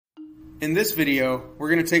In this video,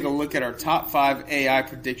 we're going to take a look at our top 5 AI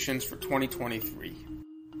predictions for 2023.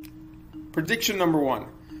 Prediction number 1.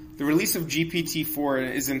 The release of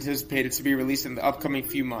GPT-4 is anticipated to be released in the upcoming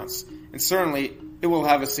few months, and certainly it will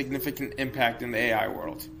have a significant impact in the AI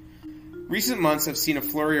world. Recent months have seen a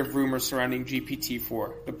flurry of rumors surrounding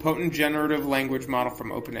GPT-4, the potent generative language model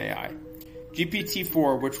from OpenAI.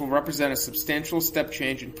 GPT-4, which will represent a substantial step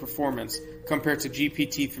change in performance compared to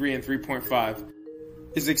GPT-3 and 3.5,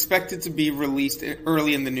 is expected to be released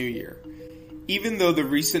early in the new year. Even though the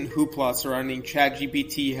recent hoopla surrounding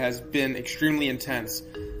ChatGPT has been extremely intense,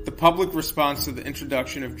 the public response to the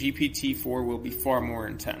introduction of GPT-4 will be far more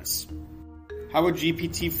intense. How would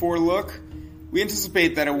GPT-4 look? We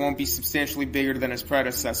anticipate that it won't be substantially bigger than its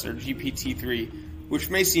predecessor, GPT-3, which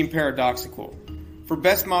may seem paradoxical. For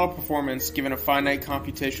best model performance, given a finite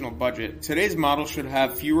computational budget, today's model should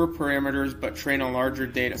have fewer parameters but train on larger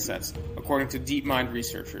data sets, according to DeepMind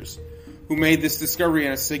researchers, who made this discovery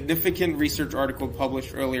in a significant research article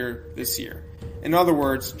published earlier this year. In other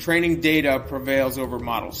words, training data prevails over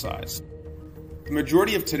model size. The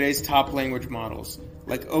majority of today's top language models,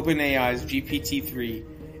 like OpenAI's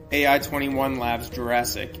GPT-3, AI21 Labs'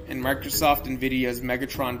 Jurassic, and Microsoft NVIDIA's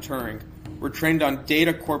Megatron Turing, were trained on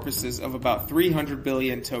data corpuses of about 300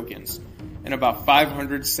 billion tokens and about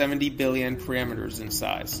 570 billion parameters in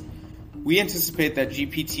size. We anticipate that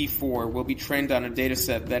GPT-4 will be trained on a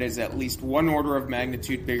dataset that is at least one order of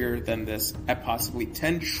magnitude bigger than this at possibly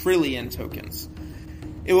 10 trillion tokens.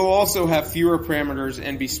 It will also have fewer parameters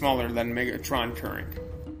and be smaller than Megatron Turing.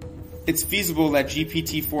 It's feasible that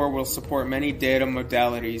GPT-4 will support many data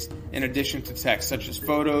modalities in addition to text, such as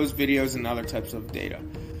photos, videos, and other types of data.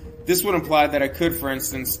 This would imply that I could, for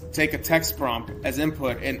instance, take a text prompt as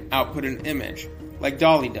input and output an image, like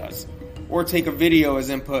DALL-E does, or take a video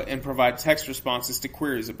as input and provide text responses to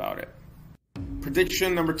queries about it.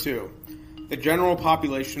 Prediction number 2. The general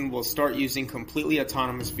population will start using completely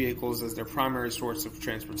autonomous vehicles as their primary source of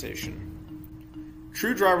transportation.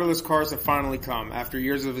 True driverless cars have finally come after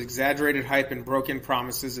years of exaggerated hype and broken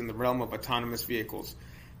promises in the realm of autonomous vehicles,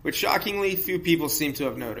 which shockingly few people seem to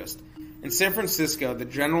have noticed. In San Francisco, the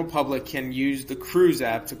general public can use the Cruise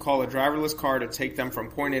app to call a driverless car to take them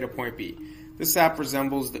from point A to point B. This app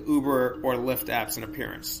resembles the Uber or Lyft apps in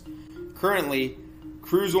appearance. Currently,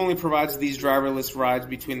 Cruise only provides these driverless rides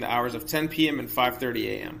between the hours of 10 p.m. and 5:30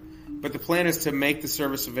 a.m., but the plan is to make the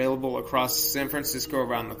service available across San Francisco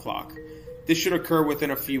around the clock. This should occur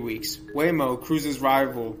within a few weeks. Waymo, Cruise's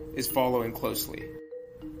rival, is following closely.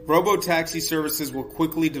 Robo-taxi services will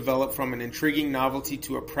quickly develop from an intriguing novelty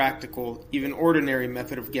to a practical, even ordinary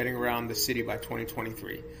method of getting around the city by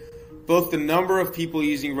 2023. Both the number of people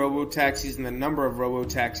using robo-taxis and the number of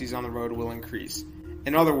robo-taxis on the road will increase.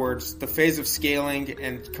 In other words, the phase of scaling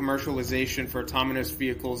and commercialization for autonomous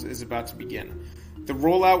vehicles is about to begin. The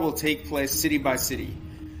rollout will take place city by city.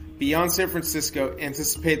 Beyond San Francisco,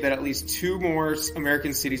 anticipate that at least 2 more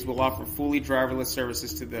American cities will offer fully driverless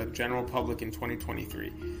services to the general public in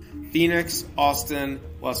 2023. Phoenix, Austin,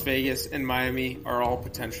 Las Vegas, and Miami are all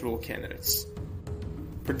potential candidates.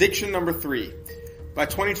 Prediction number 3. By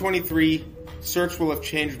 2023, search will have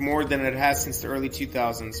changed more than it has since the early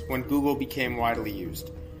 2000s, when Google became widely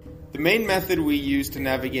used. The main method we use to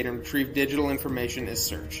navigate and retrieve digital information is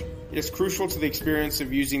search. It is crucial to the experience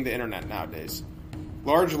of using the internet nowadays.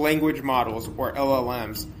 Large language models, or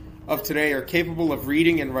LLMs, of today are capable of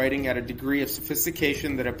reading and writing at a degree of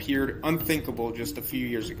sophistication that appeared unthinkable just a few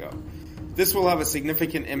years ago. This will have a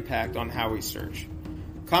significant impact on how we search.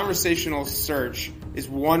 Conversational search is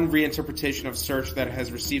one reinterpretation of search that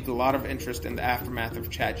has received a lot of interest in the aftermath of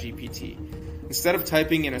ChatGPT. Instead of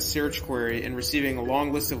typing in a search query and receiving a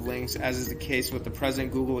long list of links, as is the case with the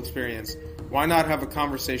present Google experience, why not have a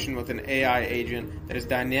conversation with an AI agent that is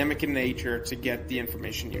dynamic in nature to get the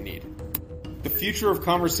information you need? The future of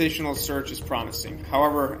conversational search is promising.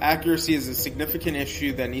 However, accuracy is a significant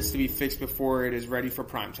issue that needs to be fixed before it is ready for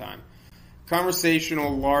prime time.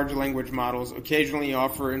 Conversational large language models occasionally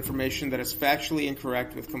offer information that is factually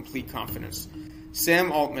incorrect with complete confidence.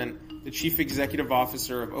 Sam Altman, the chief executive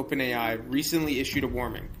officer of OpenAI, recently issued a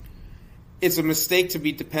warning. It's a mistake to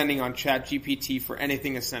be depending on ChatGPT for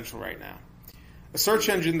anything essential right now. A search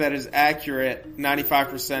engine that is accurate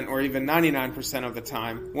 95% or even 99% of the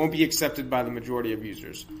time won't be accepted by the majority of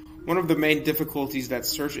users. One of the main difficulties that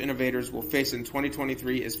search innovators will face in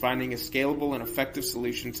 2023 is finding a scalable and effective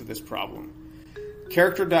solution to this problem.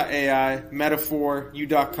 Character.ai, Metaphor,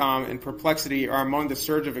 U.com, and Perplexity are among the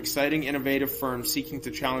surge of exciting, innovative firms seeking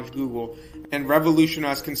to challenge Google and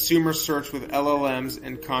revolutionize consumer search with LLMs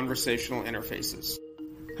and conversational interfaces.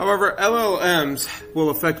 However, LLMs will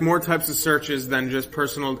affect more types of searches than just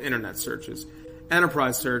personal internet searches.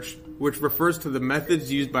 Enterprise search, which refers to the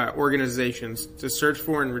methods used by organizations to search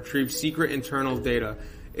for and retrieve secret internal data,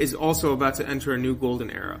 is also about to enter a new golden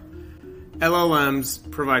era. LLMs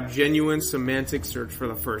provide genuine semantic search for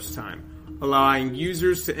the first time, allowing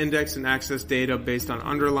users to index and access data based on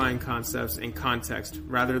underlying concepts and context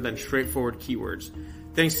rather than straightforward keywords,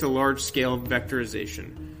 thanks to large-scale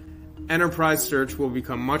vectorization. Enterprise search will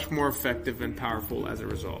become much more effective and powerful as a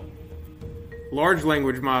result. Large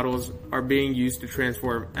language models are being used to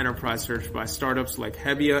transform enterprise search by startups like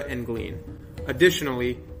Hebbia and Glean.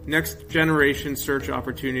 Additionally, next-generation search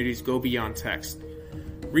opportunities go beyond text.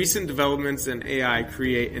 Recent developments in AI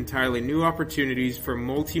create entirely new opportunities for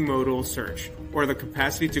multimodal search, or the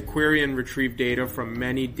capacity to query and retrieve data from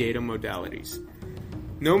many data modalities.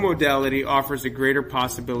 No modality offers a greater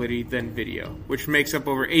possibility than video, which makes up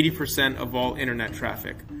over 80% of all internet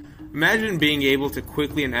traffic. Imagine being able to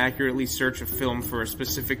quickly and accurately search a film for a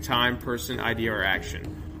specific time, person, idea, or action.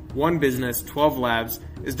 One business, 12 Labs,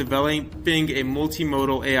 is developing a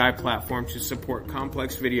multimodal AI platform to support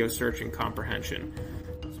complex video search and comprehension.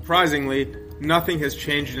 Surprisingly, nothing has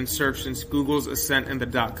changed in search since Google's ascent in the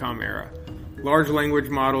dot-com era. Large language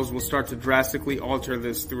models will start to drastically alter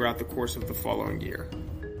this throughout the course of the following year.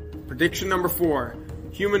 Prediction number 4.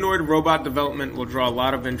 Humanoid robot development will draw a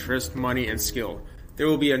lot of interest, money, and skill. There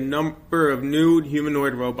will be a number of new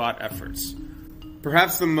humanoid robot efforts.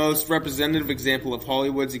 Perhaps the most representative example of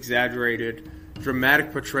Hollywood's exaggerated,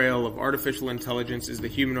 dramatic portrayal of artificial intelligence is the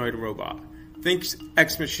humanoid robot. Think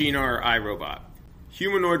Ex Machina or iRobot.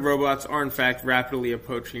 Humanoid robots are in fact rapidly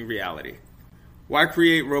approaching reality. Why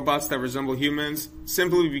create robots that resemble humans?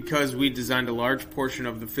 Simply because we designed a large portion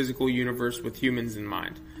of the physical universe with humans in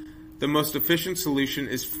mind. The most efficient solution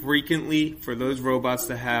is frequently for those robots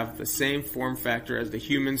to have the same form factor as the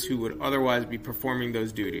humans who would otherwise be performing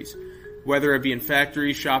those duties, whether it be in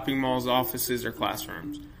factories, shopping malls, offices, or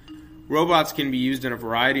classrooms. Robots can be used in a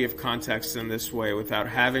variety of contexts in this way without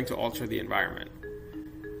having to alter the environment.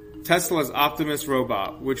 Tesla's Optimus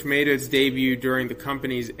robot, which made its debut during the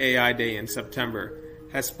company's AI Day in September,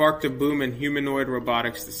 has sparked a boom in humanoid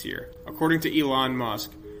robotics this year. According to Elon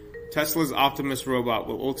Musk, Tesla's Optimus robot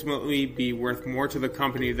will ultimately be worth more to the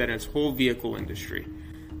company than its whole vehicle industry.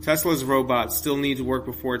 Tesla's robot still needs work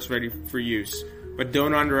before it's ready for use, but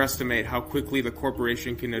don't underestimate how quickly the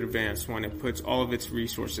corporation can advance when it puts all of its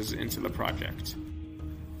resources into the project.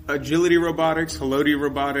 Agility Robotics, Haloti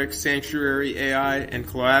Robotics, Sanctuary AI, and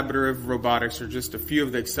Collaborative Robotics are just a few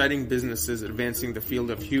of the exciting businesses advancing the field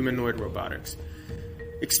of humanoid robotics.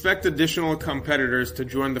 Expect additional competitors to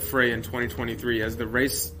join the fray in 2023 as the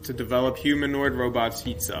race to develop humanoid robots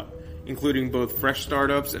heats up, including both fresh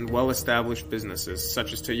startups and well-established businesses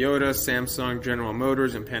such as Toyota, Samsung, General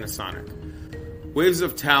Motors, and Panasonic. Waves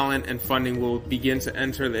of talent and funding will begin to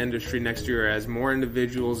enter the industry next year as more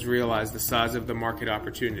individuals realize the size of the market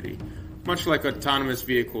opportunity, much like autonomous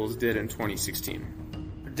vehicles did in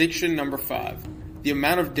 2016. Prediction number 5. The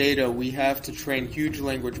amount of data we have to train huge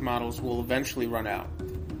language models will eventually run out.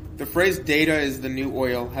 The phrase data is the new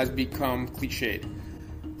oil has become cliched.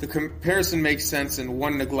 The comparison makes sense in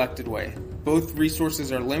one neglected way. Both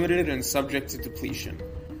resources are limited and subject to depletion.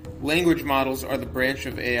 Language models are the branch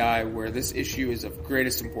of AI where this issue is of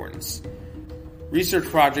greatest importance. Research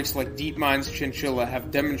projects like DeepMind's Chinchilla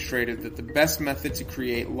have demonstrated that the best method to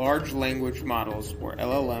create large language models, or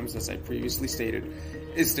LLMs as I previously stated,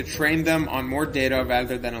 is to train them on more data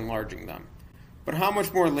rather than enlarging them. But how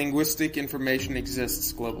much more linguistic information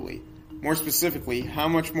exists globally? More specifically, how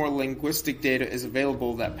much more linguistic data is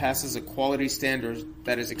available that passes a quality standard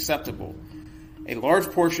that is acceptable? A large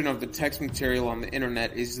portion of the text material on the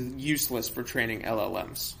internet is useless for training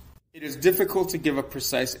LLMs. It is difficult to give a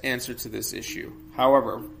precise answer to this issue.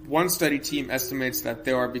 However, one study team estimates that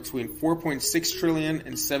there are between 4.6 trillion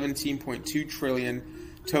and 17.2 trillion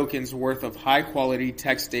tokens worth of high-quality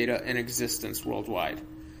text data in existence worldwide.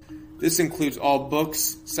 This includes all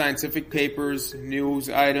books, scientific papers, news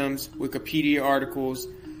items, Wikipedia articles,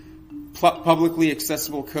 publicly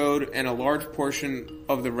accessible code, and a large portion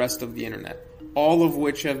of the rest of the internet, all of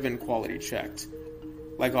which have been quality checked,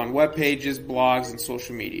 like on web pages, blogs, and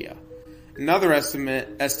social media. Another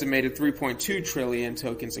estimated 3.2 trillion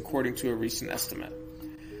tokens according to a recent estimate.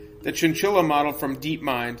 The Chinchilla model from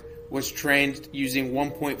DeepMind was trained using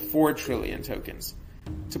 1.4 trillion tokens.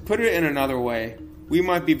 To put it in another way, we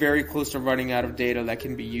might be very close to running out of data that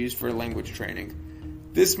can be used for language training.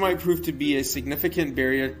 This might prove to be a significant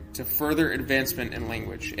barrier to further advancement in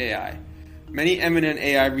language, AI. Many eminent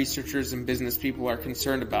AI researchers and business people are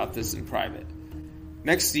concerned about this in private.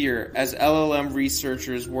 Next year, as LLM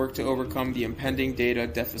researchers work to overcome the impending data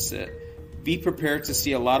deficit, be prepared to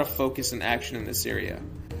see a lot of focus and action in this area.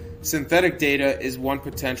 Synthetic data is one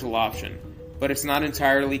potential option, but it's not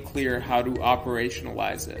entirely clear how to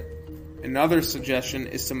operationalize it. Another suggestion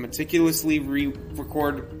is to meticulously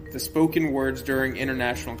record the spoken words during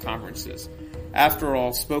international conferences. After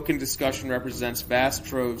all, spoken discussion represents vast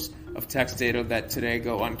troves of text data that today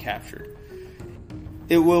go uncaptured.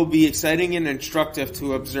 It will be exciting and instructive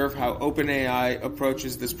to observe how OpenAI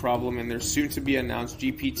approaches this problem in their soon-to-be-announced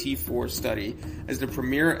GPT-4 study as the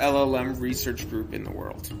premier LLM research group in the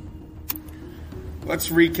world. Let's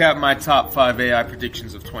recap my top 5 AI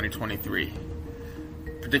predictions of 2023.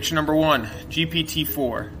 Prediction number 1,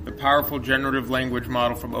 GPT-4, the powerful generative language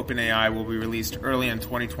model from OpenAI, will be released early in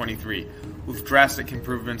 2023, with drastic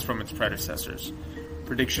improvements from its predecessors.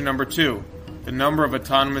 Prediction number 2, the number of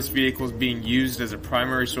autonomous vehicles being used as a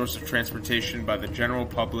primary source of transportation by the general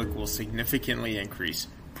public will significantly increase,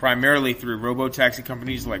 primarily through robo-taxi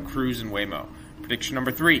companies like Cruise and Waymo. Prediction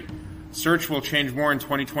number 3, search will change more in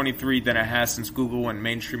 2023 than it has since Google went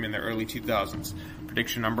mainstream in the early 2000s.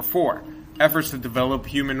 Prediction number 4, efforts to develop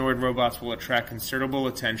humanoid robots will attract considerable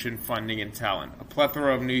attention, funding, and talent. A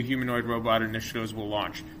plethora of new humanoid robot initiatives will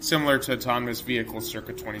launch, similar to autonomous vehicles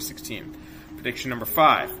circa 2016. Prediction number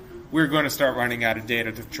 5, we're going to start running out of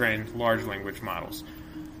data to train large language models.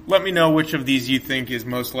 Let me know which of these you think is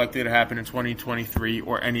most likely to happen in 2023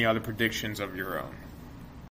 or any other predictions of your own.